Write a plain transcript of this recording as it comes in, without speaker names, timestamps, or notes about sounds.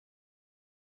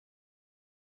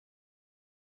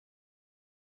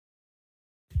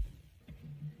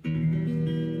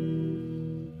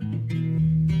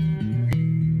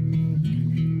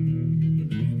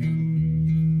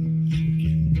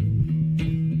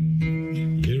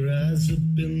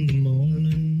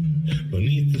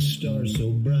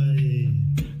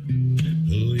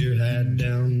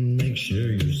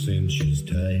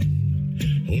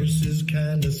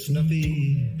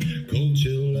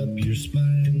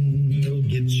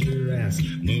get your ass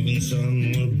moving,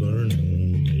 son, we're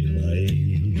burning daylight.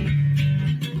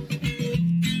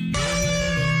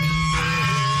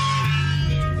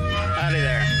 Howdy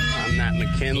there, I'm Matt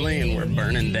McKinley and we're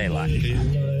burning daylight. In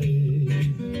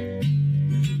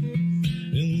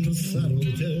the saddle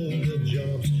till the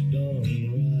job's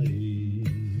done right.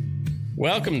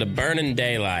 Welcome to Burning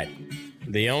Daylight,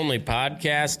 the only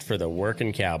podcast for the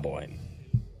working cowboy.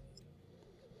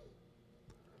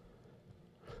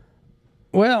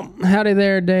 Well, howdy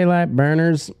there, daylight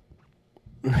burners.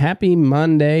 Happy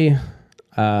Monday.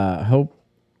 Hope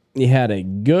you had a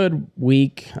good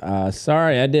week.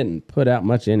 Sorry I didn't put out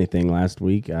much anything last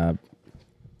week.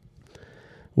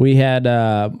 We had,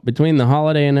 between the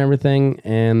holiday and everything,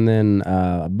 and then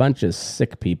a bunch of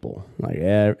sick people. Like,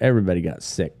 everybody got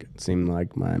sick. It seemed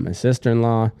like my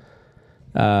sister-in-law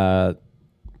was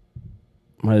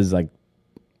like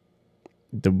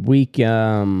the week,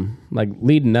 like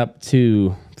leading up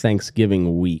to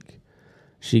Thanksgiving week.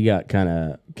 She got kind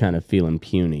of feeling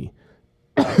puny.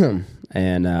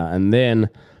 And then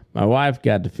my wife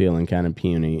got to feeling kind of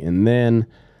puny, and then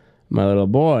my little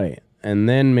boy, and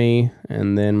then me,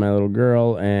 and then my little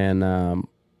girl, and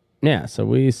so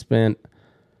we spent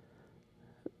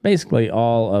basically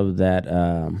all of that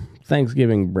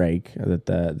Thanksgiving break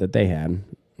that they had.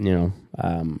 You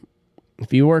know,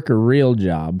 if you work a real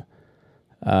job,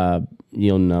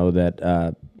 you'll know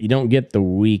that you don't get the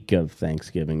week of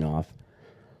Thanksgiving off.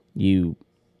 If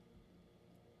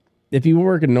you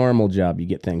work a normal job, you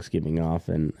get Thanksgiving off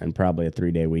and probably a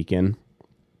 3-day weekend.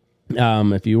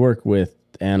 If you work with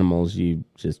animals, you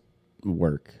just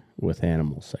work with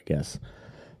animals, I guess.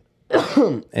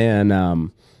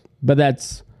 And but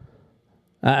that's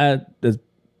the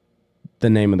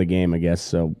name of the game, I guess.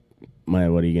 So, what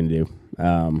are you gonna do?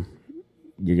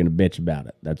 You're gonna bitch about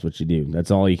it. That's what you do.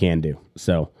 That's all you can do.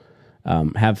 So,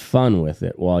 have fun with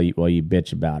it while you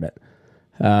bitch about it.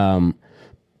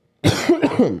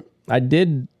 I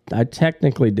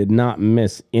technically did not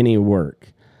miss any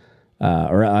work,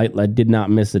 or I did not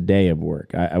miss a day of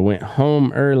work. I went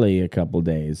home early a couple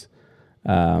days,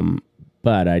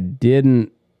 but I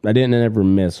didn't ever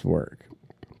miss work.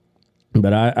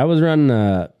 But I was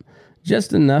running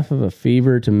just enough of a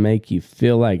fever to make you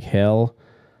feel like hell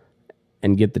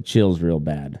and get the chills real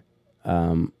bad,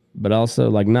 but also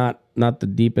like not the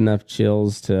deep enough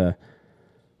chills to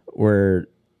where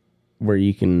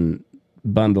you can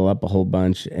bundle up a whole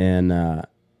bunch and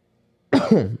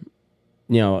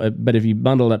but if you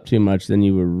bundled up too much, then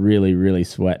you were really, really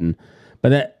sweating. But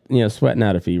that, sweating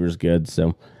out a fever is good.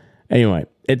 So anyway,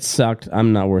 it sucked.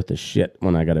 I'm not worth a shit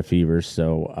when I got a fever,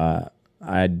 so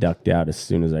I ducked out as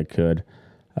soon as I could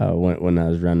when I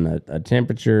was running a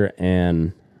temperature,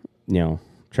 and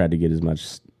tried to get as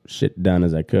much shit done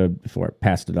as I could before I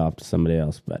passed it off to somebody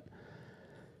else. But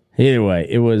either way,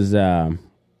 it wasn't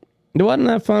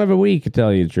that fun of a week, to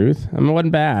tell you the truth. I mean, it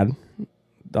wasn't bad.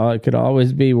 It could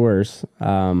always be worse.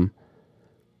 But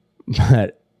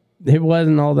it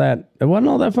wasn't all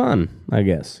that fun, I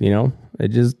guess. It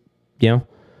just, it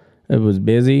was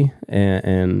busy,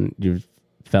 and you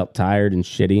felt tired and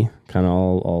shitty, kind of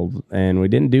all, and we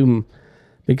didn't do,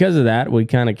 because of that, we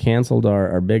kind of canceled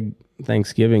our big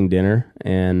Thanksgiving dinner,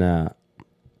 and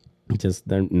just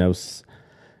there no.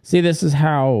 See, this is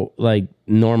how like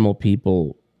normal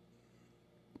people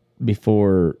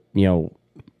before the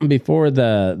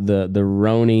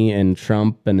Roni and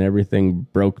Trump and everything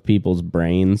broke people's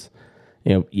brains.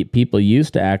 People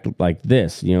used to act like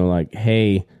this. Like,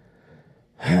 hey,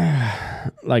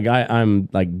 like I'm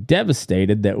like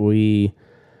devastated that we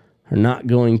are not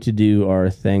going to do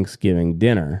our Thanksgiving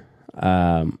dinner.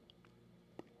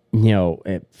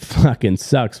 It fucking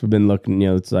sucks. We've been looking.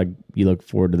 It's like you look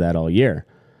forward to that all year.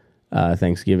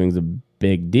 Thanksgiving's a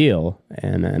big deal,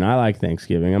 and I like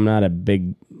Thanksgiving. I'm not a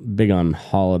big on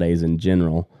holidays in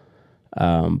general,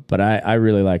 but I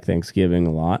really like Thanksgiving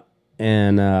a lot.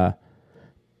 And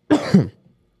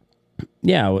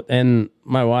and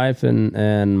my wife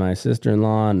and my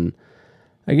sister-in-law, and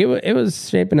like it was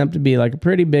shaping up to be like a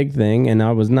pretty big thing, and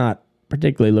I was not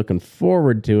particularly looking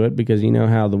forward to it, because you know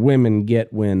how the women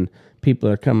get when people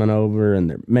are coming over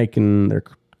and they're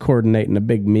coordinating a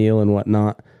big meal and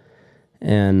whatnot,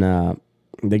 and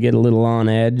they get a little on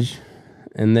edge,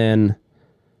 and then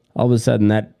all of a sudden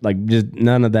that, like, just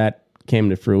none of that came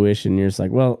to fruition. You're just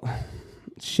like, well,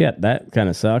 shit, that kind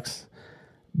of sucks.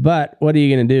 But what are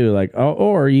you going to do? Like,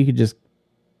 or you could just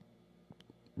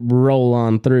roll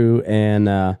on through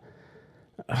and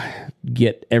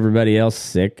get everybody else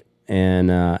sick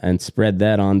and spread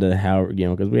that onto how,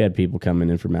 because we had people coming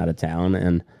in from out of town,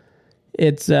 and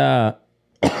it's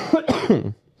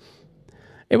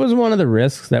it was one of the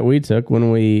risks that we took when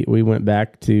we went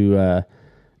back to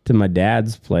my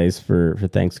dad's place for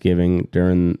Thanksgiving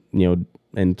during,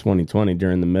 in 2020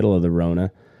 during the middle of the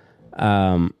Rona.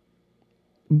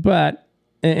 But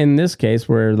in this case,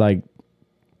 where like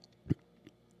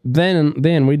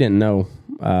then we didn't know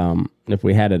if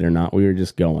we had it or not. We were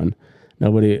just going.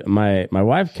 Nobody. My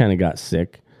wife kind of got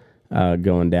sick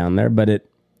going down there, but it.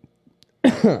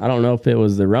 I don't know if it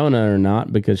was the Rona or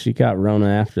not because she got Rona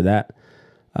after that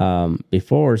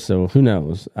before. So who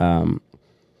knows?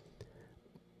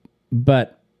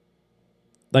 But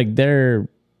like there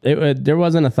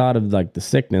wasn't a thought of like the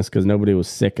sickness because nobody was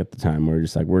sick at the time. We were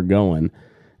just like, we're going.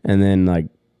 And then like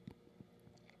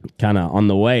kind of on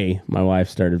the way, my wife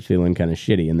started feeling kind of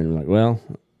shitty. And then we're like, well,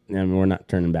 I mean, we're not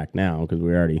turning back now because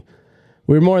we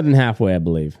were more than halfway, I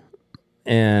believe.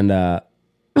 And, and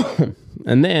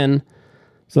then,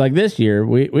 so like this year,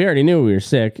 we already knew we were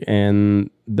sick, and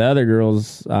the other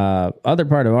girls, other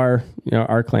part of our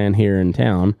clan here in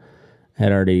town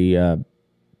had already,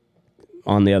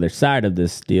 on the other side of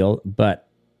this deal, but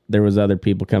there was other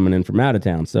people coming in from out of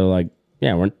town. So like,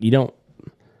 yeah, you don't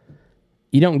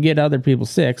get other people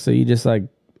sick. So you just like,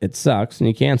 it sucks and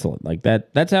you cancel it like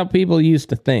that. That's how people used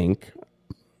to think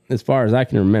as far as I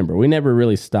can remember. We never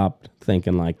really stopped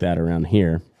thinking like that around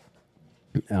here.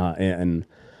 And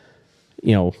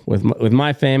with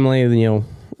my family,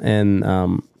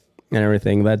 and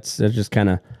everything, that's just kind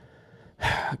of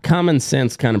common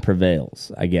sense kind of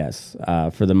prevails, I guess,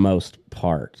 for the most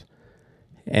part.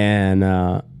 And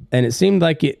it seemed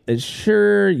like it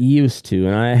sure used to,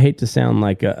 and I hate to sound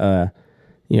like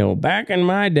back in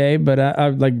my day, but I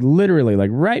like literally like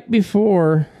right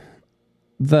before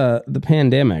the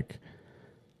pandemic,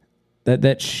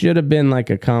 that should have been like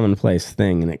a commonplace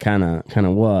thing, and it kind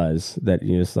of was, that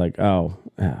you're just like, oh,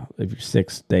 if you're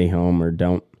sick, stay home, or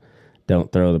don't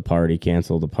throw the party,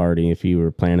 cancel the party if you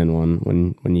were planning one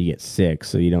when you get sick,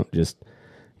 so you don't just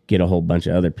get a whole bunch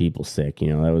of other people sick.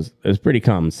 It was pretty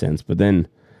common sense. But then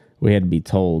we had to be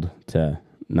told to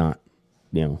not,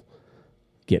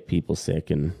 get people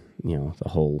sick, and the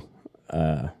whole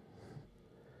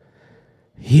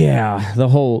the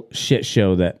whole shit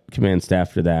show that commenced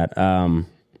after that.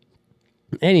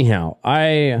 Anyhow,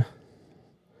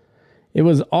 it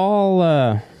was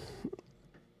all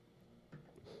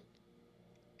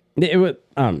it was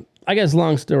I guess,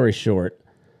 long story short,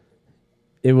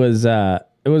 it was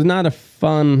not a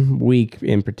fun week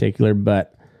in particular,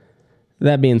 but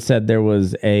that being said, there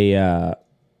was a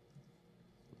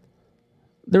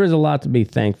lot to be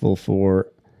thankful for,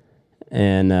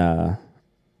 and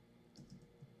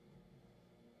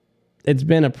it's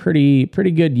been a pretty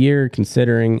good year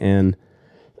considering, and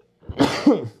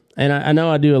and I know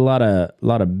I do a lot of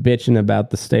bitching about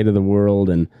the state of the world,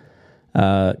 and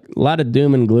a lot of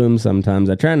doom and gloom sometimes.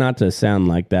 I try not to sound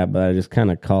like that, but I just kind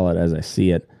of call it as I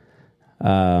see it.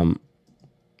 And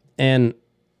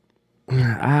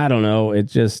I don't know.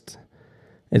 It's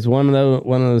one of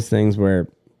those things where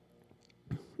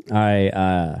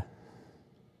I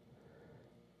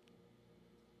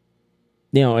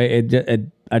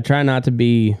I try not to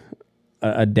be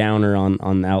a downer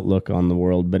on the outlook on the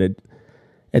world, but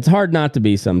it's hard not to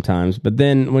be sometimes. But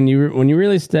then when you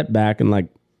really step back and like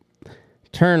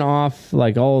turn off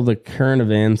like all the current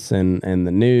events and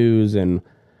the news and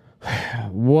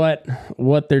what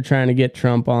they're trying to get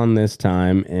Trump on this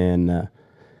time, and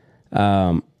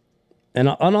on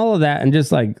all of that, and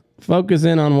just like focus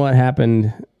in on what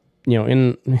happened,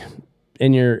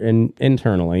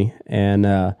 internally, and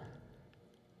a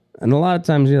lot of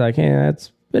times you're like, hey,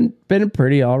 that's been a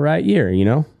pretty all right year,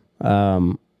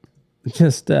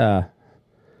 just go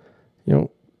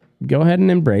ahead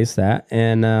and embrace that,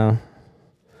 and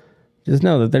just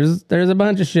know that there's a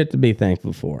bunch of shit to be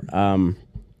thankful for.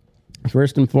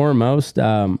 First and foremost,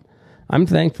 I'm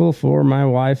thankful for my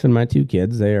wife and my two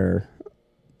kids. They're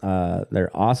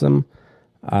awesome.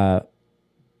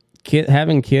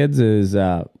 Having kids is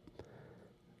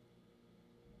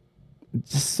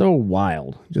just so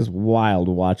wild,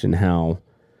 watching how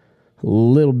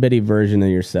little bitty version of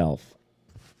yourself,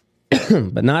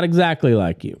 but not exactly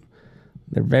like you.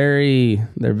 They're very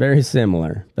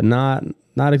similar, but not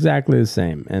exactly the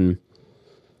same. And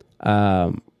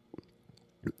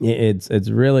it's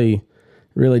really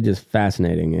just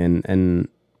fascinating. And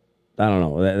I don't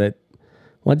know that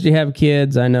once you have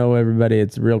kids, I know everybody,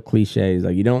 it's real cliches.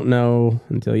 Like, you don't know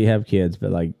until you have kids, but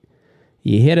like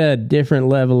you hit a different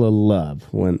level of love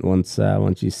once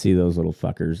you see those little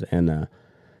fuckers. And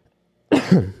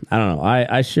I don't know.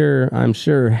 I'm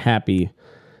sure happy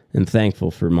and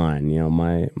thankful for mine.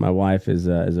 My wife is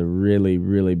a really,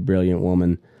 really brilliant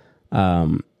woman.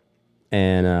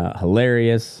 and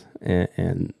hilarious,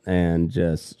 and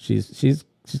just she's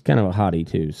kind of a hottie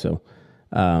too. So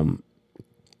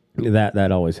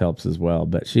that always helps as well.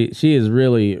 But she is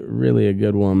really a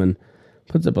good woman.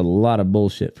 Puts up a lot of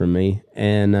bullshit for me,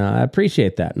 and I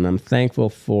appreciate that, and I'm thankful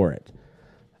for it.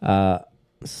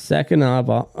 Second of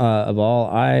all,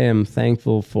 I am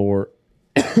thankful for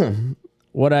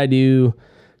what I do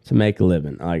to make a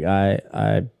living. Like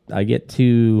I get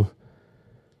to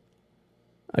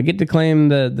claim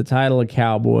the title of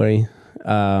cowboy,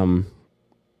 and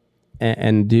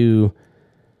do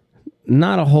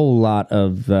not a whole lot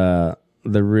of the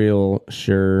real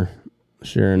sure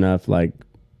enough, like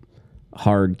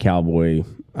hard cowboy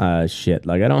shit.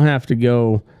 Like I don't have to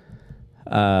go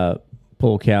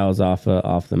pull cows off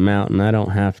the mountain. I don't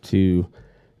have to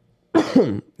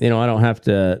I don't have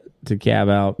to cab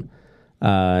out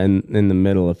in the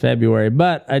middle of February,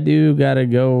 but I do got to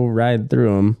go ride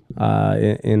through them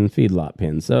in feedlot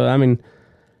pens. So I mean,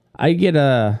 I get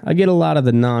a lot of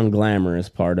the non-glamorous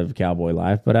part of cowboy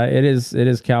life, but it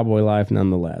is cowboy life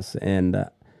nonetheless, and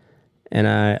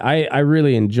I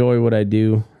really enjoy what I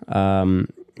do.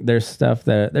 There's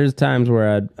times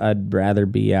where I'd rather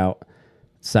be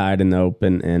outside in the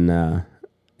open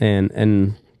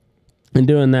and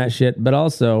doing that shit, but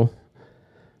also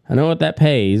I know what that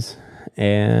pays,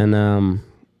 and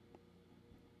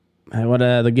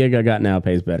the gig I got now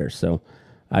pays better, so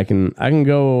I can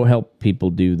go help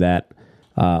people do that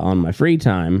on my free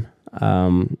time,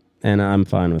 and I'm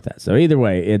fine with that. So either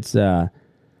way, it's a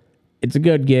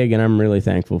good gig, and I'm really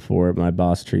thankful for it. My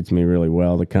boss treats me really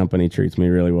well. The company treats me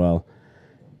really well,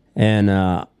 and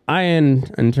I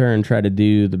in turn try to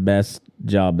do the best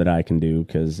job that I can do,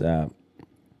 because I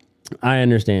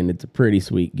understand it's a pretty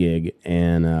sweet gig,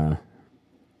 and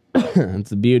it's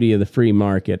the beauty of the free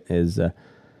market is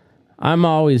I'm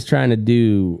always trying to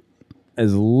do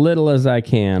as little as I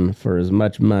can for as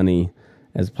much money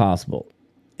as possible.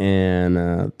 And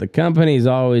the company's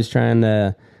always trying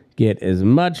to get as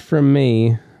much from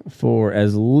me for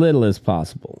as little as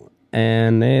possible.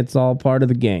 And it's all part of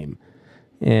the game.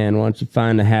 And once you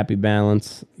find a happy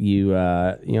balance,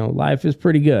 life is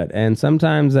pretty good. And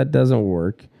sometimes that doesn't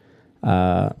work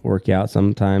out.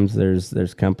 Sometimes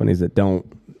there's companies that don't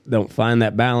find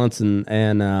that balance,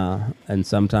 and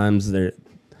sometimes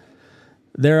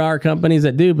there are companies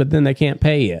that do, but then they can't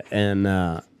pay you. And,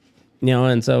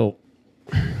 and so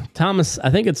I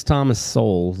think it's Thomas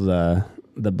Sowell, the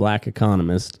black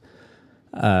economist,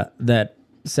 that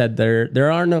said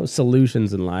there are no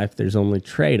solutions in life. There's only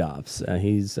trade-offs. And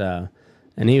he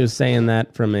was saying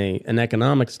that from an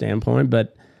economic standpoint,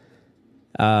 but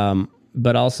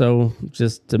also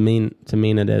just to mean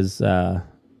it as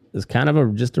kind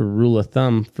of just a rule of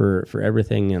thumb for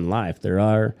everything in life. There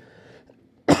are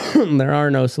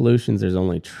no solutions. There's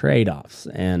only trade-offs,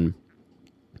 and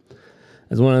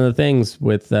as one of the things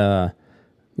with feedlots,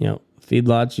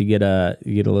 you get a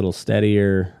little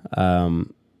steadier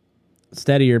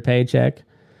paycheck.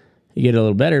 You get a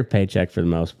little better paycheck for the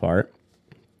most part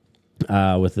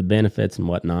with the benefits and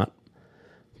whatnot.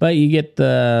 But you get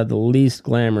the least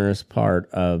glamorous part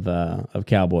of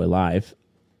cowboy life,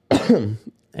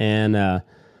 and on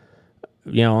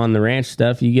the ranch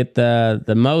stuff, you get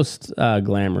the most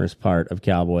glamorous part of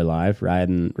cowboy life,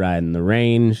 riding the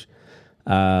range,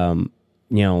 that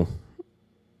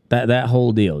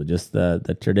whole deal, just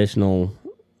the traditional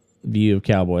view of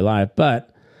cowboy life. But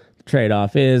the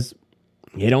trade-off is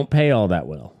you don't pay all that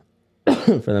well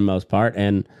for the most part,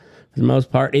 and for the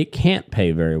most part, it can't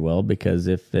pay very well, because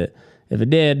if it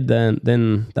did,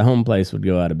 then the home place would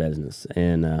go out of business,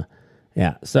 and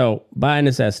so by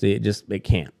necessity, it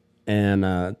can't.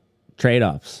 And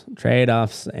trade-offs,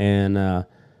 and I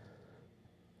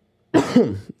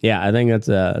think it's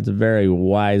a very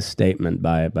wise statement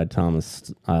by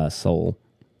Thomas Sowell.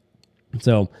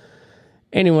 So,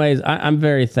 anyways, I'm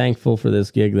very thankful for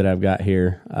this gig that I've got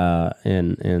here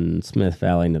in Smith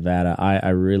Valley, Nevada. I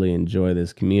really enjoy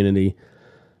this community.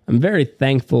 I'm very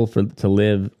thankful to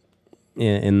live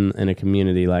in a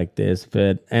community like this.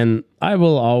 And I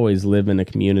will always live in a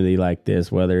community like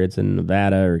this, whether it's in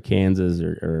Nevada or Kansas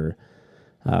or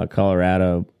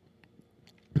Colorado,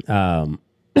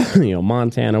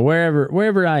 Montana,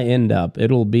 wherever I end up,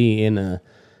 it'll be in a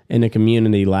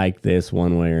community like this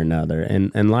one way or another.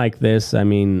 And like this, I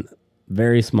mean,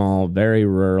 very small, very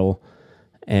rural,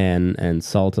 and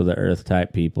salt of the earth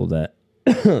type people that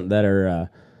that are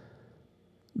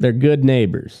they're good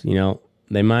neighbors.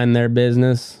 They mind their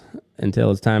business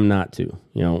until it's time not to.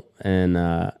 And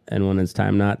when it's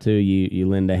time not to, you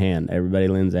lend a hand. Everybody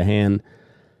lends a hand,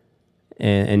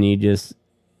 and you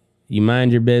you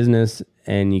mind your business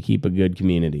and you keep a good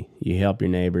community. You help your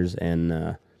neighbors,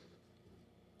 and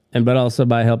but also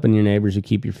by helping your neighbors, you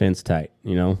keep your fence tight.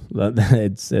 You know,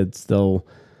 it's still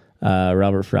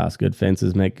Robert Frost. Good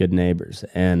fences make good neighbors,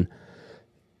 and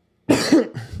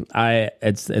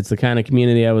it's the kind of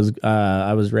community I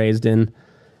was raised in,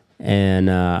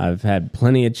 and I've had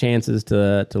plenty of chances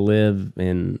to live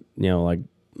in. You know, like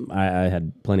I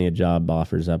had plenty of job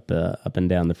offers up and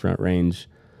down the Front Range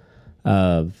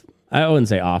of, I wouldn't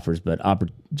say offers, but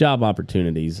job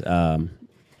opportunities, but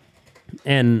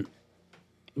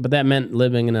that meant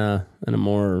living in a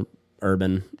more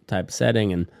urban type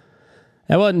setting, and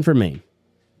that wasn't for me.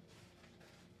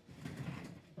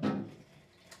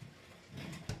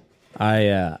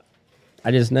 I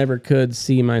just never could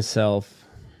see myself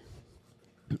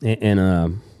in a,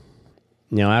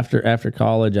 you know, after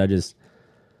college. I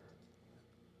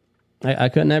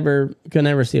could never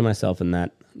see myself in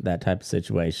that type of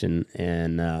situation,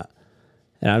 and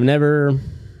I've never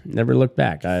looked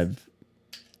back.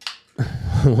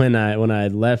 When I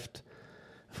left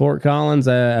Fort Collins,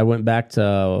 I went back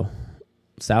to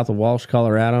south of Walsh,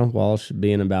 Colorado. Walsh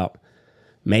being about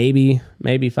maybe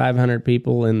 500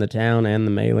 people in the town and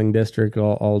the mailing district,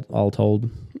 all told,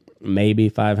 maybe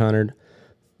 500.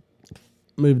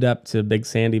 Moved up to Big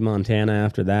Sandy, Montana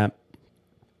after that.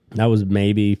 That was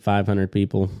maybe 500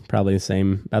 people, probably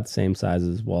about the same size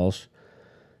as Walsh.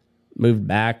 Moved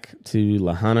back to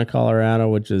La Junta, Colorado,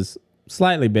 which is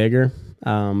slightly bigger,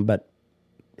 but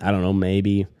I don't know,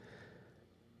 maybe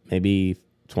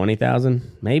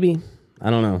 20,000, maybe. I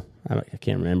don't know. I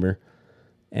can't remember.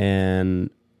 And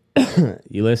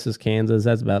Ulysses, Kansas,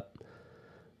 that's about,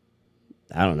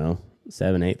 I don't know,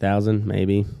 8,000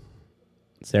 maybe.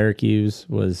 Syracuse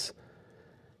was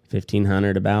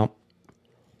 1,500 about.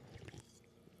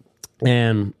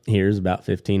 And here's about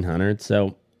 1,500.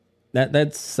 So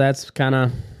that's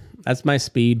my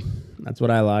speed. That's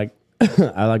what I like.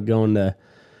 I like going to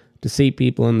see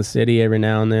people in the city every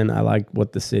now and then. I like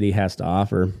what the city has to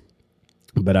offer,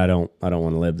 but I don't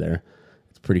want to live there.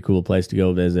 It's a pretty cool place to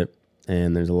go visit,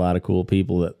 and there's a lot of cool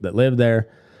people that live there.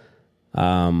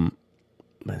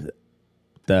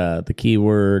 The key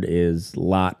word is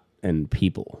lot and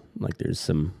people. Like there's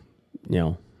some, you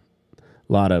know,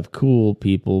 lot of cool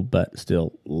people, but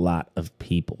still lot of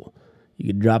people. You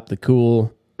could drop the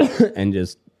cool and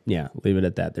just, leave it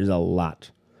at that. There's a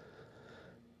lot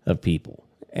of people.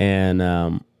 And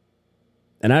I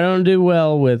don't do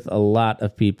well with a lot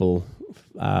of people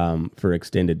for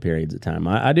extended periods of time.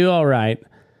 I do all right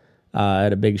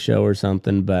at a big show or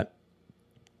something, but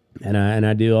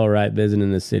I do all right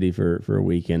visiting the city for a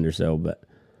weekend or so. But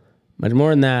much more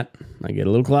than that, I get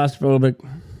a little claustrophobic,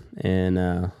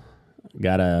 and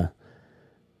gotta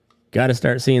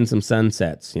start seeing some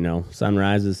sunsets. You know,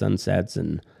 sunrises, sunsets,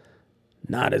 and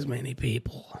not as many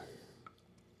people.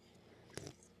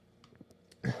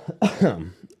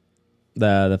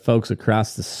 The folks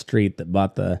across the street that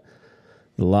bought the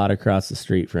lot across the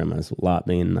street from us, lot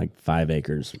being like 5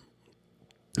 acres,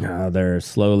 they're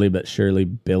slowly but surely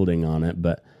building on it.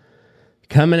 But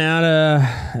coming out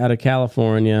of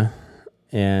California,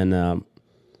 and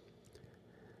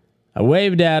I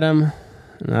waved at them,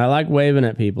 and I like waving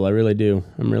at people. I really do.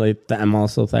 I'm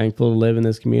also thankful to live in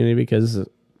this community because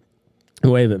I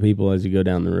wave at people as you go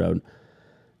down the road.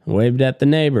 I waved at the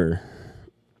neighbor,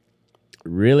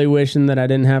 really wishing that I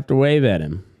didn't have to wave at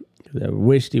him. I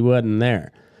wished he wasn't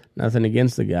there. Nothing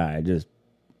against the guy. I just,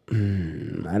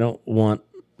 I don't want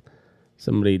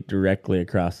somebody directly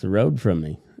across the road from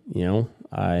me. You know,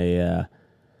 I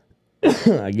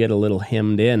get a little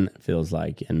hemmed in, it feels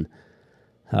like. And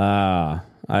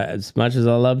as much as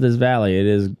I love this valley, it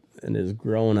is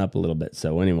growing up a little bit.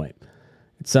 So anyway,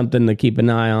 it's something to keep an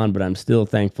eye on, but I'm still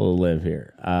thankful to live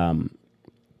here.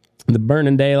 The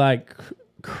Burning Daylight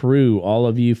crew, all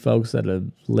of you folks that have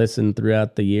listened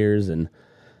throughout the years and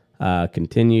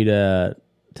continue to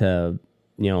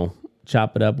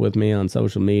chop it up with me on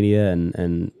social media,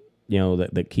 and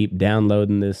that keep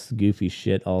downloading this goofy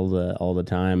shit all the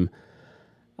time.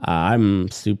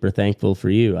 I'm super thankful for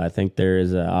you. I think there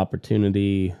is an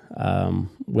opportunity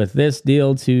with this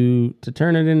deal to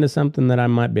turn it into something that I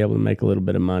might be able to make a little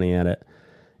bit of money at it,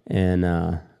 and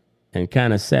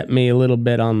kind of set me a little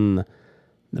bit on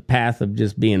the path of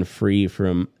just being free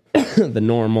from the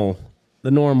normal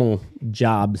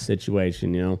job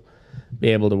situation, be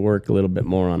able to work a little bit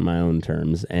more on my own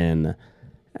terms. And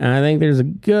I think there's a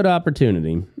good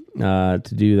opportunity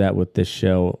to do that with this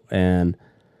show. And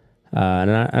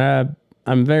I'm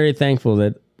very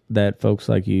thankful that folks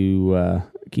like you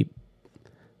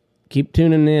keep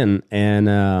tuning in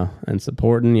and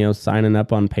supporting, signing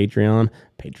up on Patreon,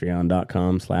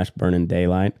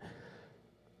 patreon.com/burning-daylight.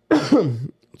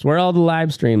 It's where all the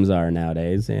live streams are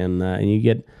nowadays. And you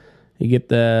get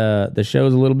the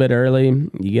shows a little bit early.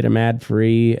 You get them ad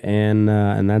free, and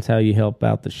that's how you help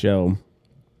out the show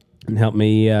and help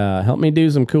me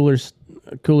do some cooler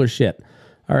shit.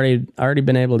 Already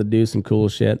been able to do some cool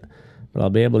shit, but I'll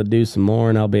be able to do some more,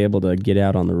 and I'll be able to get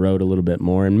out on the road a little bit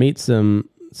more and meet some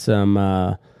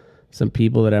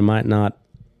people that I might not,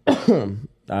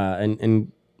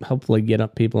 and hopefully get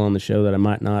up people on the show that I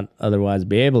might not otherwise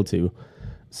be able to.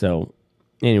 So,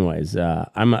 anyways,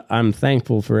 I'm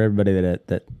thankful for everybody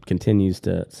that continues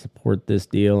to support this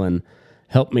deal and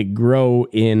help me grow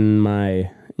in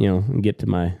my, and get to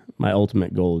my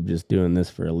ultimate goal of just doing this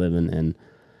for a living and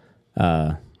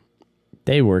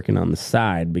day working on the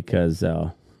side because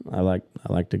I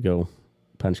like to go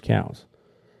punch cows.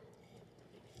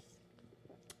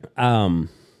 I'm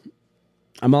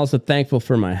also thankful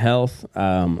for my health.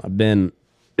 I've been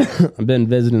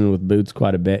visiting with Boots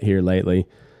quite a bit here lately,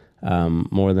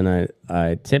 more than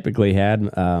I typically had.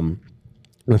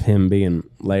 With him being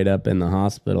laid up in the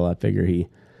hospital, I figure he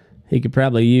could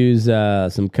probably use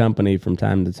some company from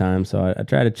time to time. So I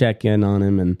try to check in on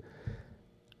him, and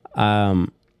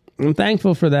I'm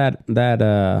thankful for that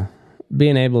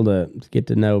being able to get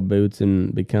to know Boots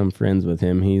and become friends with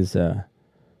him. He's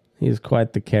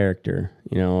quite the character.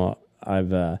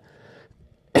 I've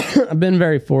I've been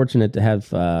very fortunate to have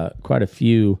quite a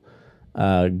few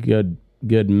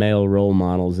good male role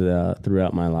models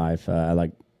throughout my life. I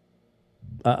like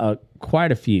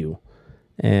quite a few,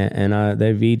 and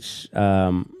they've each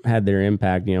had their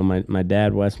impact. My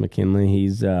dad, Wes McKinley.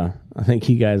 He's I think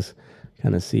you guys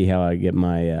kind of see how I get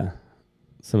my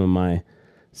some of my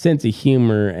sense of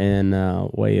humor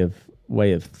and way of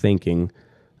thinking.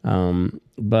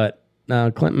 But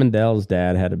Clint Mandell's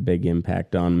dad had a big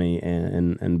impact on me,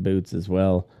 and Boots as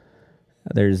well.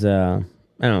 There's there's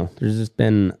just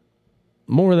been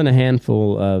more than a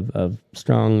handful of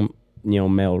strong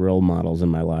male role models in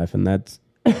my life, and that's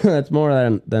that's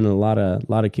more than a lot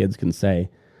of kids can say.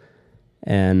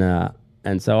 And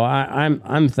so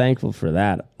I'm thankful for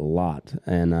that a lot.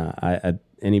 And I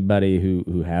anybody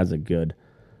who has a good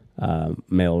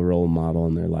male role model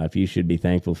in their life, you should be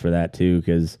thankful for that too,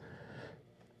 because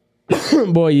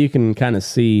boy, you can kind of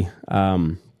see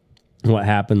what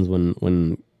happens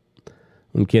when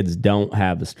kids don't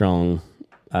have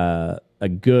a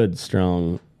good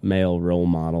strong male role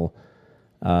model.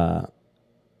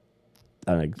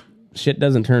 Shit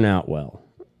doesn't turn out well.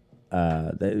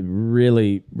 It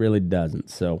really doesn't.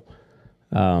 So,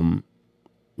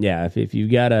 yeah, if you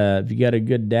got a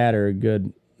good dad or a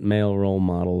good male role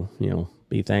model,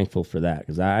 be thankful for that,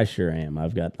 because I sure am.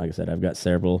 I've got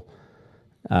several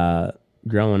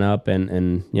growing up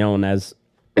and as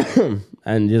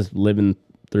and just living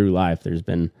through life. There's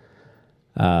been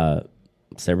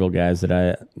several guys that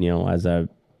I as I've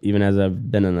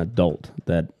been an adult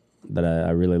that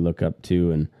I really look up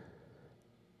to, and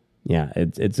yeah,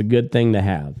 it's a good thing to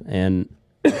have, and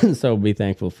so be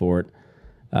thankful for it.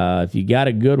 If you got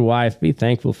a good wife, be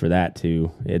thankful for that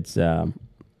too. It's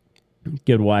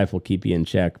good wife will keep you in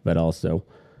check, but also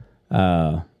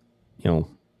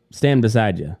stand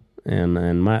beside you.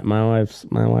 And my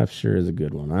wife sure is a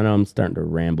good one. I know I'm starting to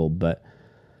ramble, but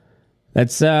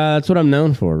that's what I'm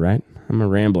known for, right? I'm a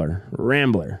rambler.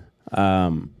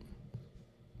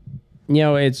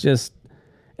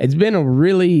 It's been a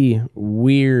really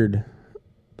weird,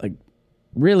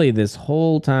 really this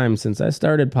whole time since I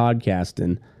started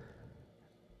podcasting,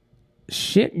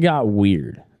 shit got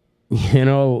weird.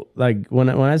 When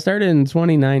I started in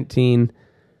 2019,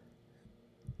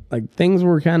 things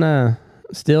were kind of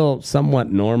still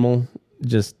somewhat normal,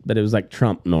 but it was like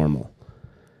Trump normal.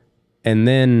 And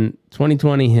then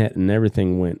 2020 hit and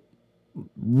everything went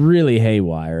really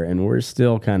haywire, and we're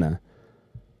still kind of,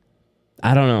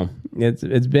 I don't know.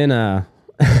 It's been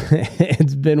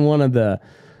it's been one of the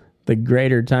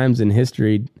greater times in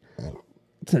history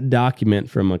to document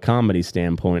from a comedy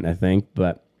standpoint, I think,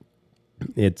 but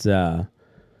it's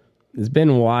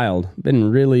been wild, been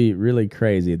really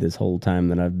crazy this whole time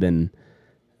that I've been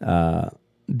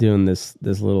doing this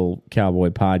little cowboy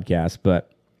podcast.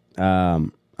 But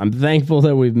I'm thankful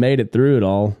that we've made it through it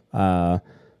all.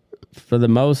 For the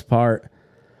most part,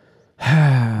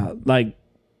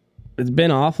 it's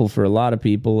been awful for a lot of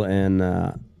people, and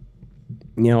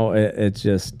it's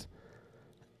just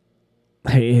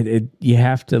you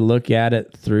have to look at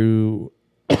it through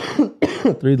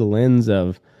through the lens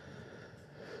of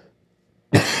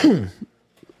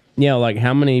like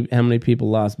how many people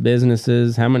lost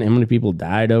businesses? How many people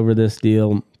died over this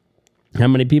deal? How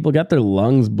many people got their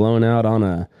lungs blown out on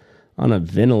a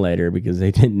ventilator because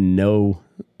they didn't know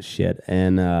shit?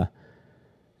 And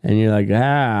you're like,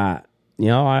 I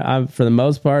for the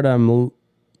most part, I'm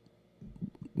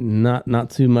not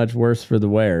too much worse for the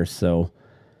wear. So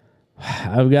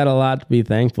I've got a lot to be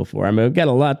thankful for. I mean, I've got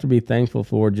a lot to be thankful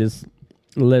for just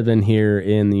living here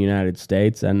in the United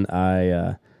States, and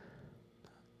I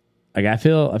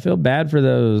feel bad for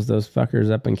those fuckers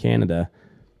up in Canada.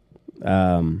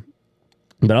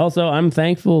 But also I'm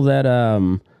thankful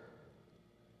that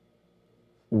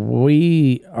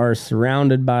we are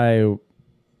surrounded by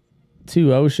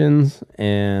 2 oceans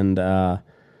and a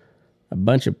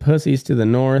bunch of pussies to the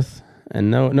north. And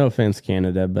no offense,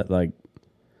 Canada, but like,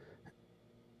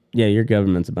 yeah, your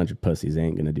government's a bunch of pussies. They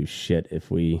ain't gonna do shit if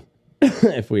we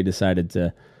if we decided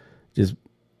to just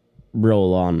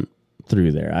roll on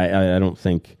through there. I don't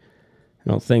think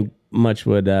much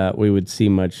we would see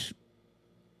much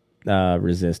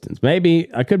resistance. Maybe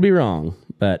I could be wrong,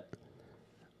 but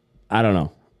I don't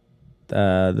know.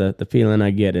 The feeling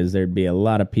I get is there'd be a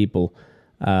lot of people,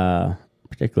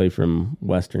 particularly from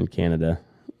Western Canada,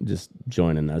 just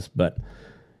joining us. But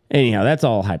anyhow, that's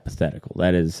all hypothetical.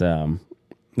 That is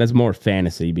that's more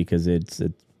fantasy because it's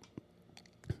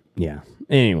yeah.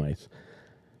 Anyways,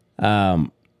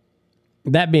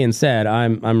 that being said,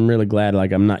 I'm really glad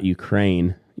like I'm not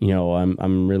Ukraine.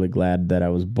 I'm really glad that I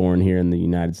was born here in the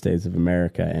United States of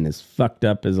America, and as fucked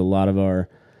up as a lot of our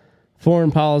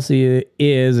foreign policy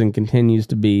is and continues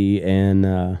to be, and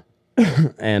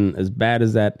and as bad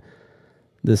as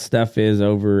this stuff is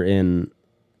over in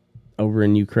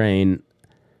Ukraine,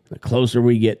 the closer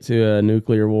we get to a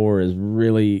nuclear war is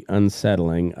really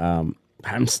unsettling.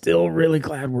 I'm still really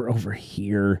glad we're over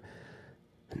here,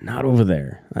 not over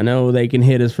there. I know they can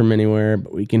hit us from anywhere,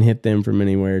 but we can hit them from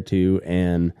anywhere too.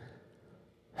 And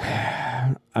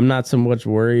I'm not so much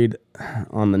worried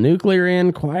on the nuclear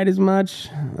end quite as much.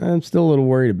 I'm still a little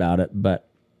worried about it, but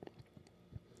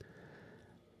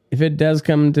if it does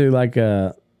come to like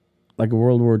a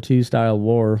World War II style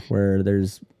war where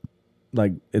there's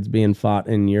like it's being fought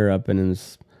in Europe and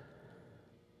it's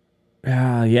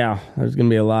there's gonna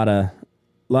be a lot of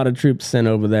troops sent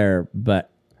over there, but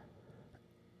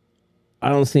I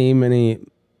don't see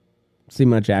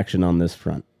much action on this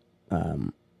front.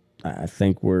 I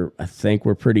think we're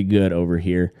pretty good over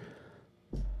here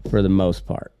for the most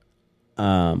part.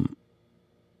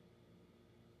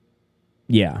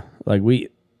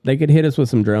 They could hit us with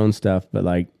some drone stuff, but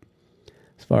like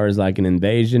as far as like an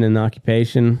invasion and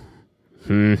occupation,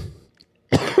 good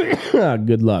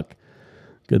luck.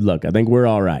 I think we're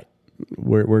all right.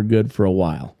 We're good for a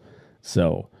while.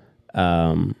 So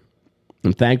I'm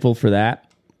thankful for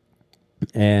that,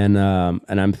 and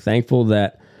I'm thankful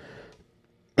that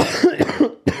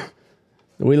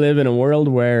we live in a world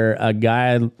where a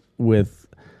guy with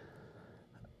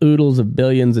oodles of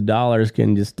billions of dollars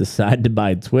can just decide to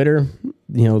buy Twitter,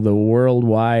 the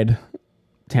worldwide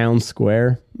town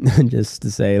square, just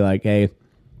to say like, hey,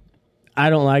 I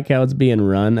don't like how it's being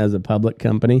run as a public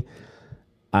company.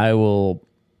 I will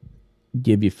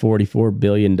give you $44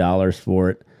 billion for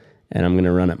it, and I'm going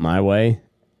to run it my way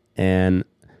and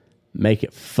make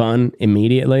it fun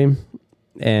immediately.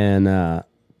 And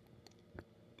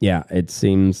it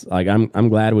seems like I'm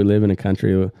glad we live in a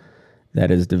country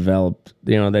that is developed,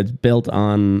 that's built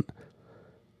on,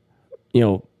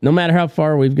 no matter how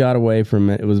far we've got away from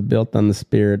it, it was built on the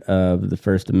spirit of the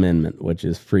First Amendment, which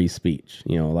is free speech.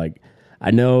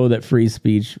 I know that free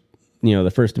speech,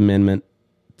 the First Amendment,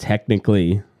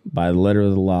 technically, by the letter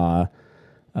of the law,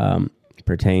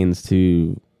 pertains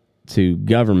to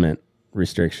government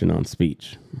restriction on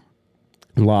speech,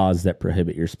 laws that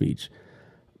prohibit your speech.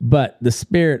 But the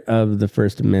spirit of the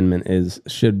First Amendment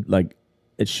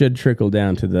it should trickle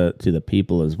down to the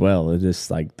people as well. It's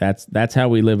just like that's how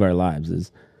we live our lives.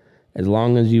 Is as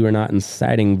long as you are not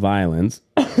inciting violence,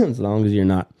 as long as you're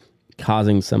not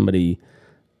causing somebody,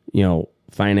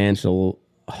 financial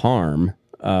harm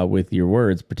with your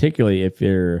words, particularly if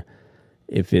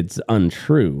it's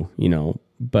untrue,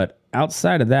 But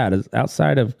outside of that,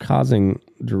 outside of causing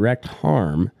direct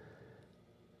harm,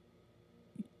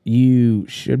 you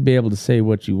should be able to say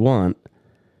what you want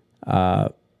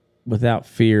without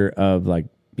fear of like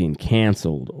being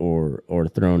canceled or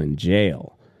thrown in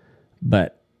jail.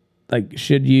 But like,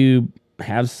 should you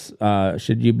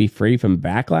be free from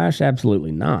backlash?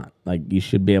 Absolutely not. Like, you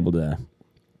should be able to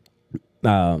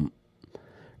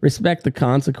respect the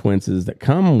consequences that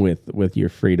come with your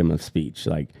freedom of speech.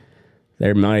 Like,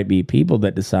 there might be people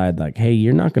that decide like, hey,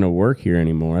 you're not going to work here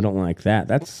anymore. I don't like that.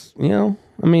 That's,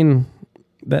 I mean,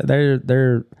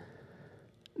 they're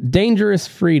dangerous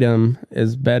freedom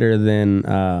is better than,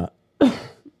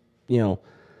 you know,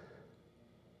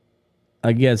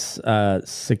 I guess,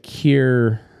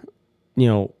 secure, you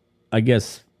know, I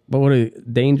guess,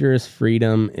 but dangerous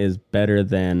freedom is better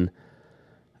than,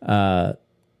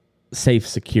 safe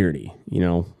security. You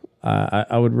know,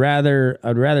 I would rather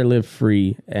live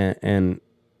free and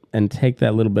take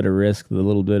that little bit of risk, the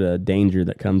little bit of danger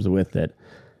that comes with it,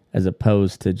 as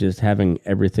opposed to just having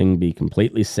everything be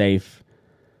completely safe,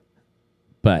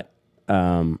 but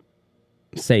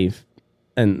safe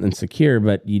and secure,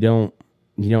 but you don't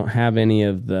have any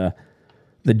of the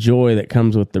joy that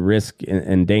comes with the risk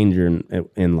and danger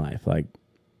in life. Like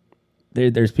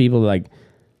there's people like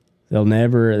they'll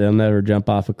never jump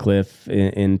off a cliff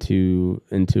into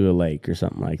a lake or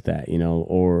something like that, you know,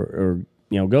 or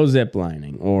you know, go zip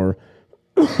lining or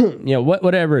you know,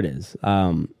 whatever it is.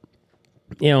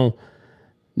 You know,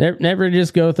 never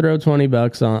just go throw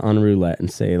 $20 on roulette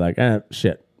and say like,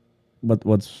 shit,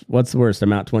 what's the worst?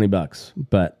 I'm out $20.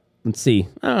 But let's see.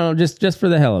 I don't know, just for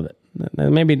the hell of it.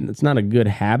 Maybe it's not a good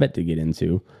habit to get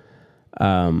into,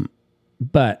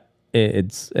 but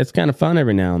it's kind of fun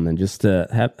every now and then just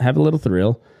to have a little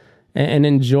thrill and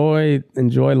enjoy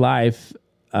life,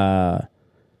 and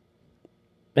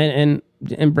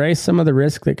embrace some of the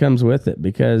risk that comes with it,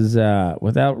 because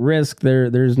without risk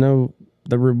there's no,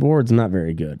 the reward's not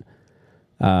very good.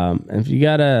 And if you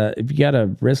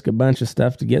gotta risk a bunch of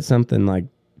stuff to get something, like,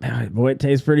 boy, it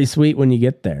tastes pretty sweet when you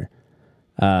get there.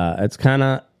 It's kind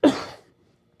of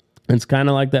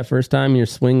like that first time you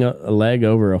swing a leg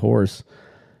over a horse,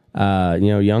 you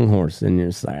know, young horse, and you're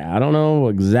just like, I don't know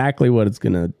exactly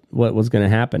what was gonna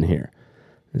happen here.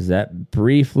 Is that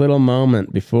brief little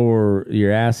moment before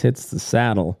your ass hits the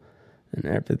saddle and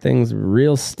everything's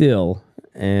real still,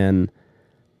 and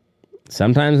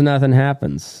sometimes nothing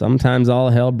happens. Sometimes all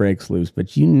hell breaks loose,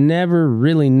 but you never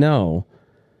really know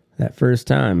that first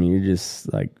time. You're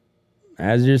just like,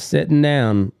 as you're sitting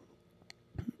down,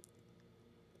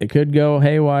 it could go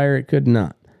haywire, it could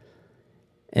not.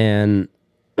 And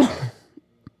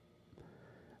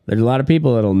there's a lot of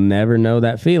people that'll never know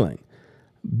that feeling.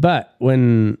 But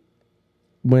when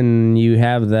you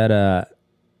have that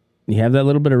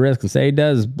little bit of risk, and say he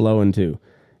does blow in two,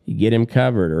 you get him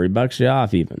covered, or he bucks you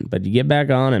off even, but you get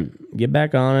back on him,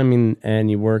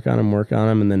 and you work on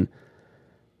him, and then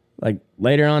like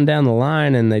later on down the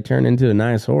line, and they turn into a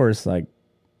nice horse. Like,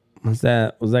 was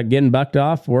that getting bucked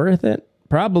off worth it?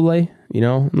 Probably, you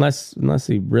know, unless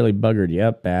he really buggered you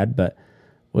up bad. But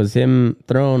was him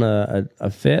throwing a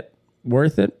fit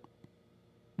worth it?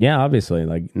 Yeah, obviously.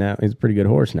 Like, now he's a pretty good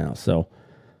horse now. So,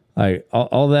 like,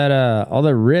 all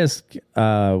the risk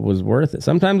was worth it.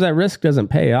 Sometimes that risk doesn't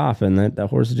pay off, and that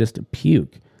horse is just a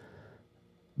puke.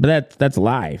 But that's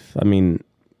life. I mean,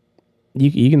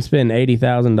 you can spend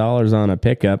 $80,000 on a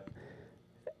pickup,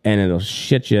 and it'll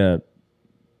shit you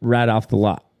right off the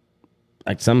lot.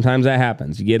 Like, sometimes that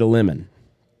happens. You get a lemon.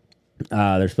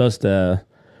 They're supposed to,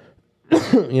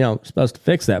 supposed to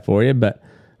fix that for you, but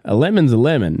a lemon's a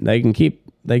lemon. They can keep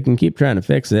trying to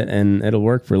fix it, and it'll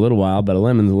work for a little while, but a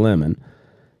lemon's a lemon.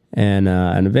 And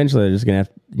eventually you're gonna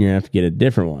have to get a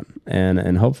different one.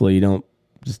 And hopefully you don't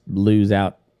just lose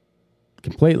out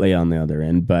completely on the other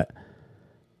end, but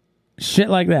shit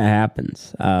like that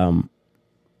happens.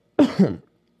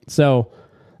 So,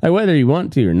 like, whether you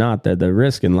want to or not, the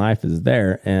risk in life is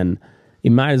there, and you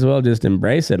might as well just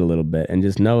embrace it a little bit and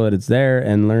just know that it's there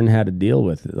and learn how to deal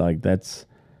with it. Like, that's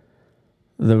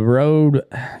the road.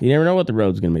 You never know what the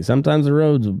road's going to be. Sometimes the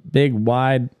road's big,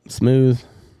 wide, smooth,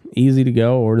 easy to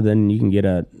go, or then you can get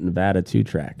a Nevada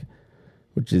 2-track,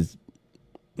 which is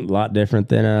a lot different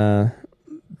than a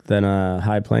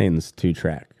High Plains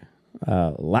 2-track.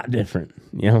 A lot different.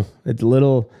 You know, it's a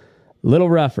little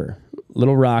rougher, a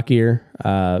little rockier.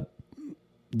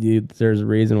 There's a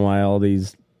reason why all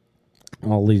these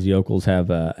yokels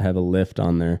have a lift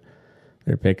on their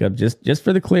pickup, just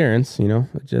for the clearance. You know,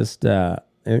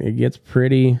 it gets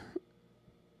pretty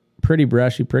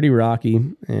brushy, pretty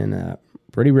rocky, and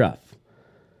pretty rough.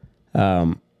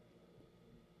 Well,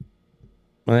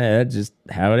 that's just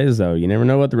how it is, though. You never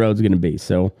know what the road's going to be,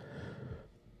 so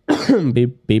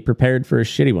be prepared for a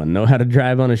shitty one. Know how to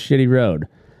drive on a shitty road.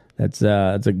 That's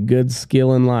a good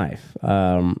skill in life,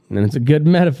 and it's a good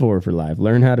metaphor for life.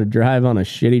 Learn how to drive on a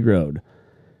shitty road.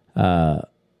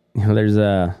 There's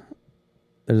an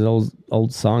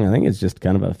old song. I think it's just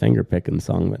kind of a finger picking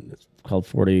song, but it's called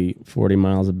 40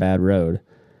 Miles of Bad Road.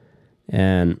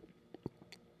 And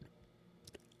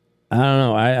I don't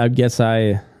know. I guess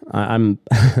I'm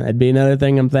that'd be another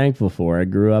thing I'm thankful for. I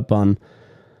grew up on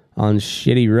on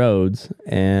shitty roads.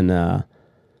 And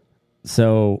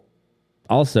so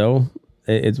also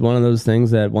it's one of those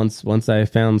things that once I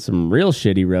found some real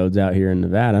shitty roads out here in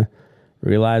Nevada,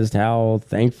 realized how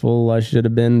thankful I should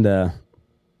have been to,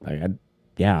 like,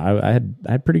 I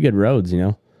had pretty good roads,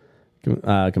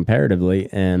 comparatively.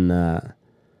 And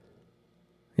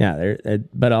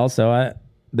but also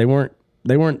they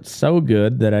weren't so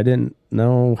good that I didn't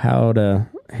know how to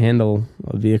handle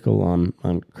a vehicle on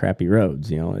crappy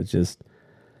roads. It's just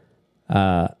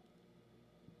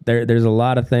there's a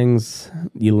lot of things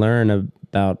you learn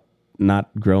about not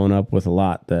growing up with a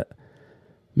lot that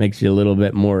makes you a little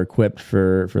bit more equipped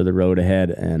for the road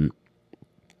ahead. And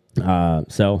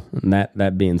so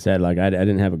that being said, like, I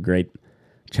didn't have a great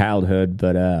childhood,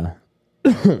 but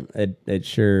it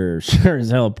sure as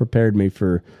hell prepared me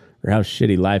for how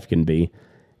shitty life can be.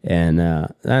 And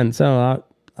so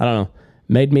I don't know,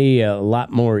 made me a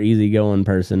lot more easygoing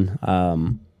person.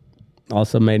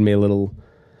 Also made me a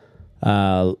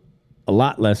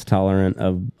lot less tolerant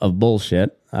of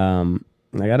bullshit.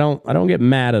 Like, I don't get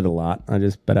mad at a lot. I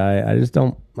just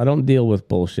don't deal with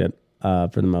bullshit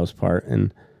for the most part.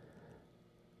 I'm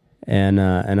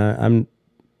not.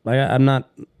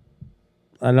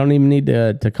 I don't even need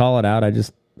to call it out. I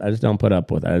just don't put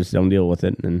up with it. I just don't deal with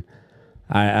it. And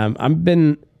I've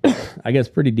been, I guess,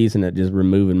 pretty decent at just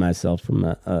removing myself from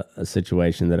a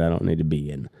situation that I don't need to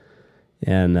be in.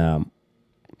 And I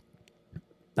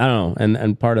don't know.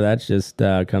 And part of that just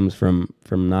comes from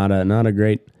not a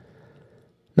great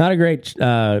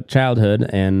childhood.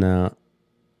 And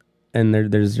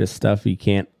there's just stuff you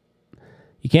can't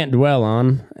dwell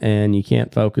on, and you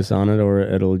can't focus on it, or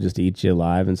it'll just eat you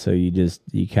alive. And so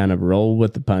you kind of roll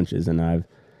with the punches. And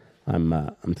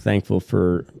I'm thankful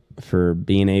for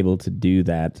being able to do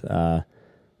that.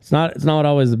 It's not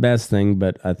always the best thing,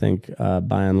 but I think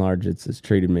by and large it's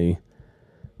treated me.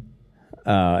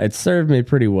 It served me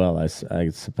pretty well, I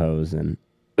suppose. And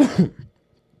I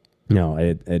don't know.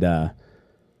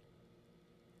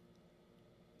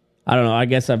 I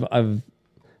guess I've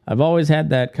always had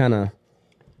that kind of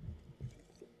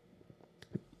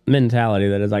mentality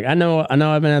that is like, I know I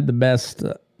haven't had the best,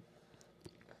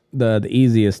 the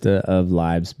easiest of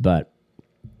lives, but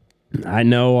I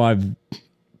know I've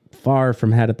far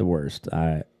from had it the worst.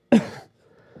 You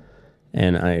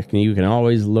can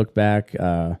always look back.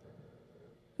 It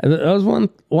was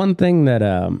one thing that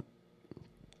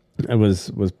it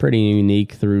was pretty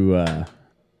unique through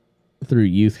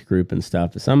youth group and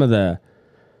stuff. Some of the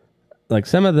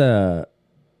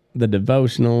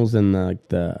devotionals and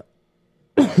the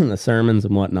the sermons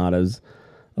and whatnot, a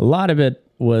lot of it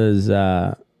was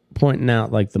pointing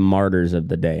out like the martyrs of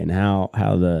the day and how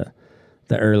the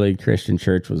early Christian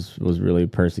church was really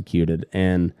persecuted,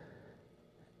 and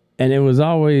it was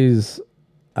always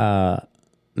a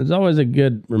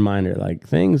good reminder, like,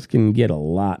 things can get a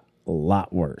lot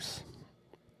worse.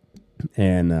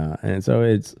 And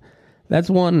so that's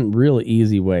one real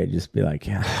easy way to just be like,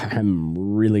 yeah,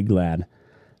 I'm really glad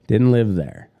didn't live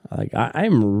there. Like,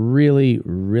 I'm really,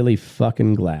 really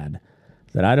fucking glad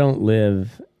that I don't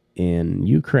live in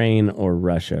Ukraine or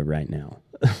Russia right now.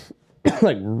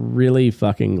 Like, really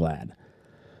fucking glad.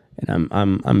 And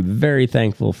I'm very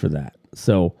thankful for that.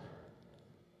 So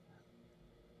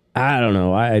I don't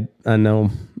know. I know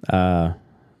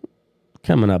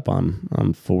coming up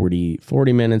on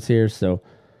 40 minutes here. So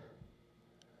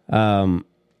yeah,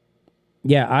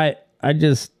 I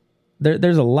just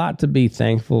there's a lot to be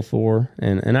thankful for,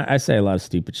 and I say a lot of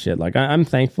stupid shit. Like, I'm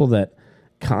thankful that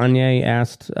Kanye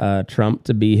asked Trump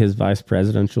to be his vice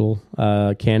presidential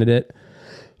candidate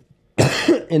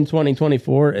in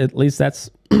 2024. At least that's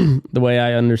the way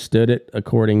I understood it,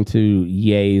 according to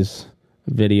Ye's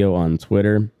video on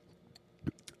Twitter.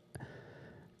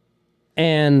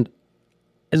 And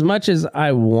as much as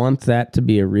I want that to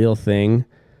be a real thing,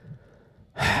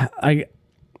 I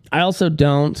also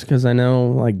don't, because I know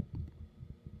like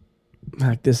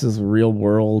this is the real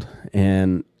world,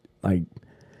 and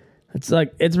it's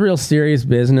real serious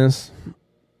business,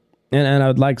 and I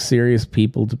would like serious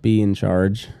people to be in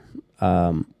charge,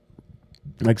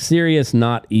 like serious,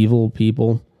 not evil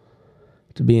people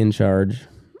to be in charge.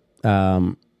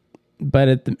 But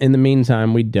in the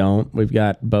meantime, we don't. We've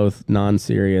got both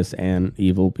non-serious and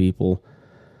evil people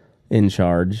in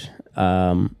charge,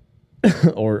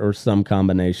 or some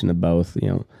combination of both. You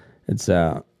know, it's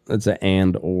a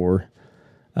and or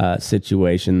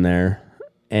situation there,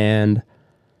 and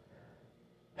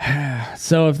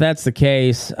so if that's the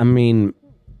case, I mean,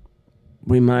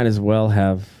 we might as well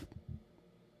have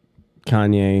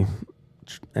Kanye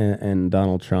and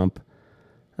Donald Trump.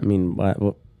 I mean,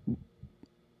 what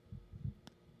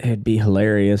it'd be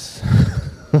hilarious.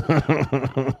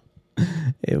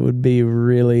 It would be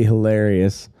really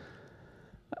hilarious.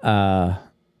 Yeah,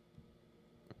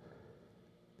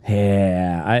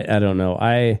 I don't know.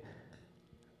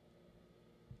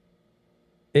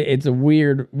 It's a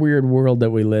weird world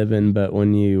that we live in, but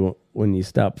when you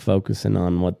stop focusing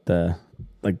on what the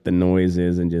noise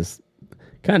is and just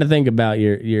kind of think about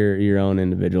your own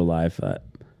individual life.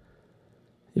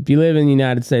 If you live in the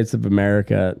United States of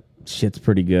America, shit's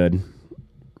pretty good.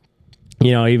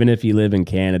 You know, even if you live in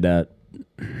Canada,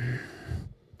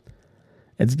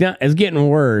 it's getting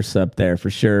worse up there for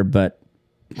sure, but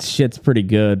shit's pretty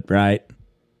good, right?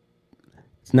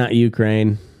 It's not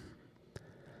Ukraine.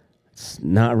 It's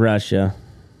not Russia.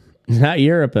 It's not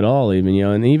Europe at all, even, you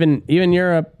know, and even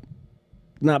Europe,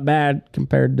 not bad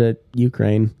compared to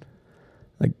Ukraine.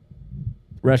 Like,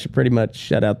 Russia pretty much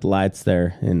shut out the lights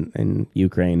there in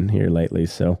Ukraine here lately.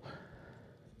 So,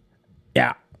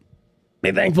 yeah,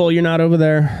 be thankful you're not over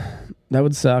there. That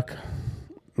would suck.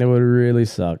 It would really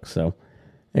suck. So,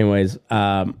 anyways,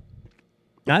 I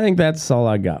think that's all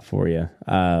I got for you.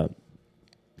 You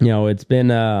know, it's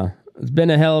been a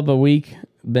hell of a week.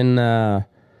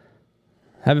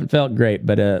 Haven't felt great,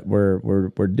 but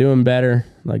we're doing better,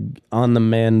 like on the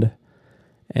mend,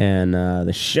 and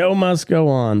the show must go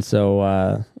on.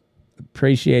 So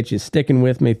appreciate you sticking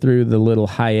with me through the little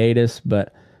hiatus.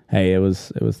 But hey, it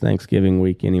was Thanksgiving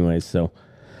week anyway, so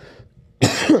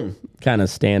kind of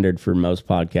standard for most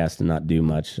podcasts to not do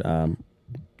much.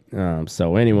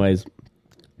 So anyways,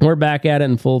 we're back at it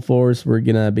in full force. We're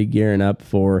gonna be gearing up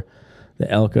for the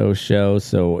Elko show.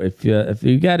 So if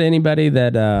you got anybody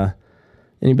out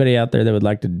there that would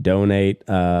like to donate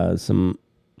some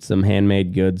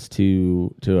handmade goods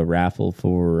to a raffle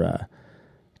for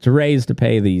to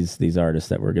pay these artists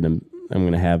that I'm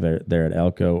gonna have there at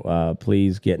Elko,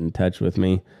 please get in touch with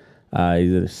me.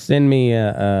 Either send me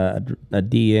a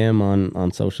DM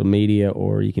on social media,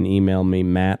 or you can email me,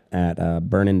 Matt at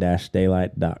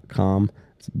burning-daylight.com.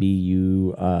 It's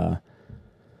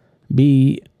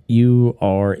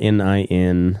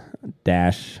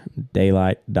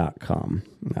BURNIN-daylight.com.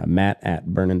 Matt at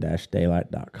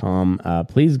burning-daylight.com.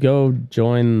 Please go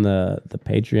join the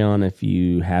Patreon if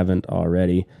you haven't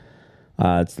already.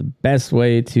 It's the best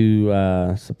way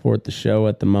to support the show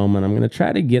at the moment. I'm going to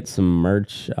try to get some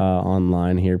merch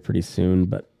online here pretty soon,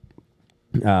 but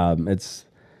I'm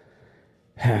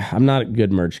not a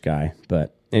good merch guy.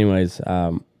 But anyways,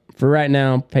 for right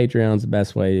now, Patreon's the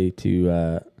best way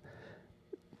to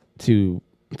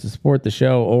support the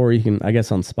show, or you can, I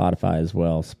guess, on Spotify as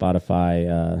well.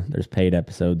 Spotify, there's paid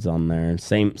episodes on there.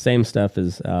 Same stuff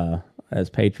as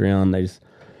Patreon. They just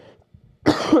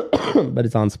but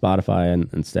it's on Spotify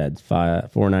instead. It's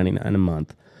 $4.99 a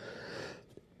month.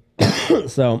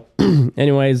 So,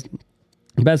 anyways,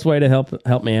 best way to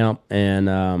help me out,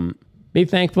 and be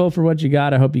thankful for what you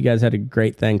got. I hope you guys had a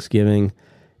great Thanksgiving,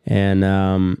 and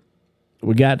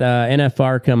we got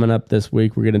NFR coming up this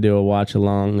week. We're gonna do a watch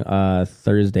along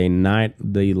Thursday night,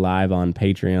 the live on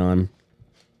Patreon,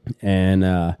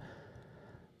 and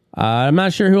I'm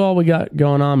not sure who all we got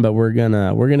going on, but we're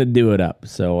gonna do it up.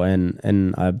 So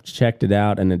and I've checked it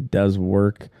out, and it does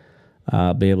work.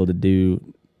 Be able to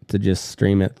just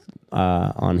stream it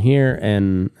on here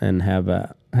and have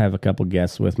a couple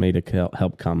guests with me to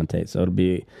help commentate. So it'll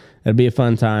be a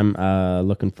fun time.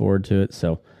 Looking forward to it.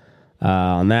 So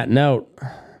on that note,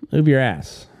 move your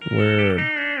ass. We're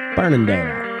burning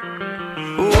daylight.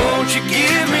 Won't you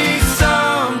give me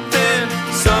something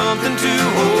to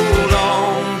hold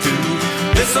on to?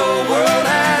 This old world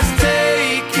has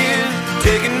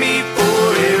taken me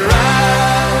for a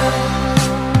ride.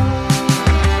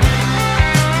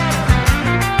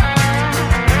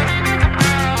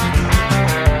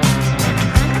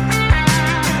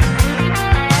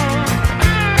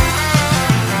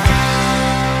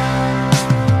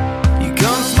 You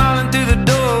come smiling through the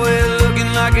doorway,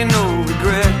 looking like an old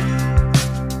regret.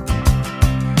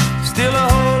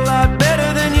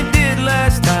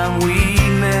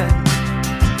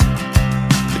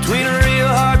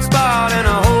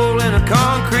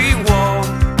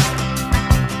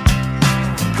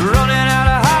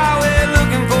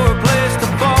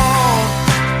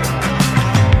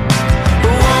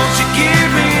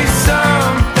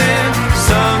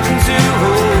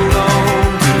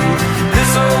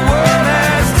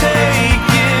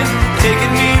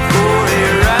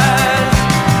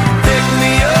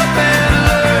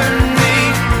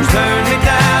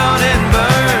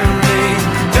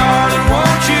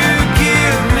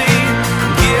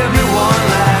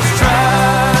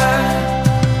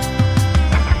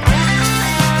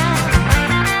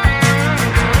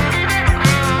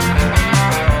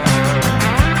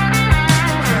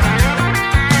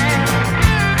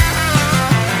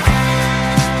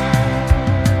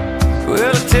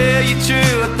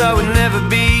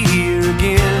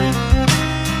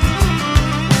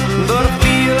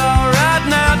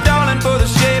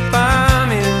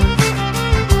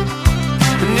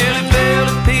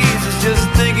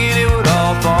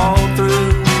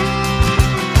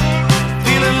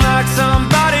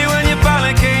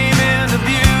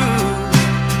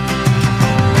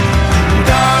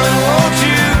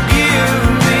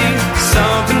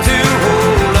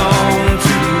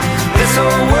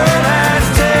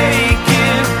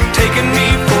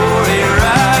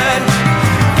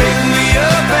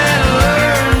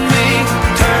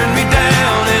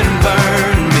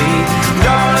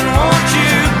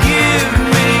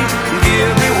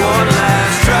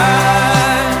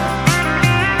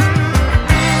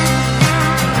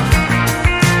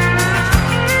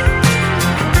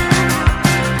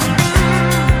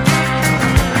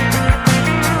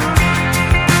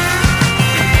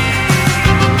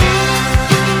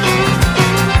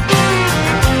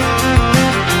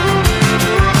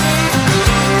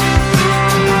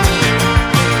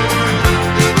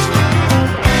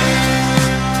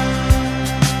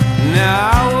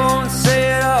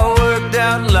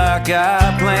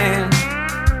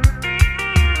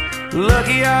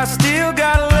 Lucky I still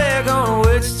got a leg on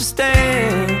which to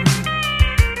stand.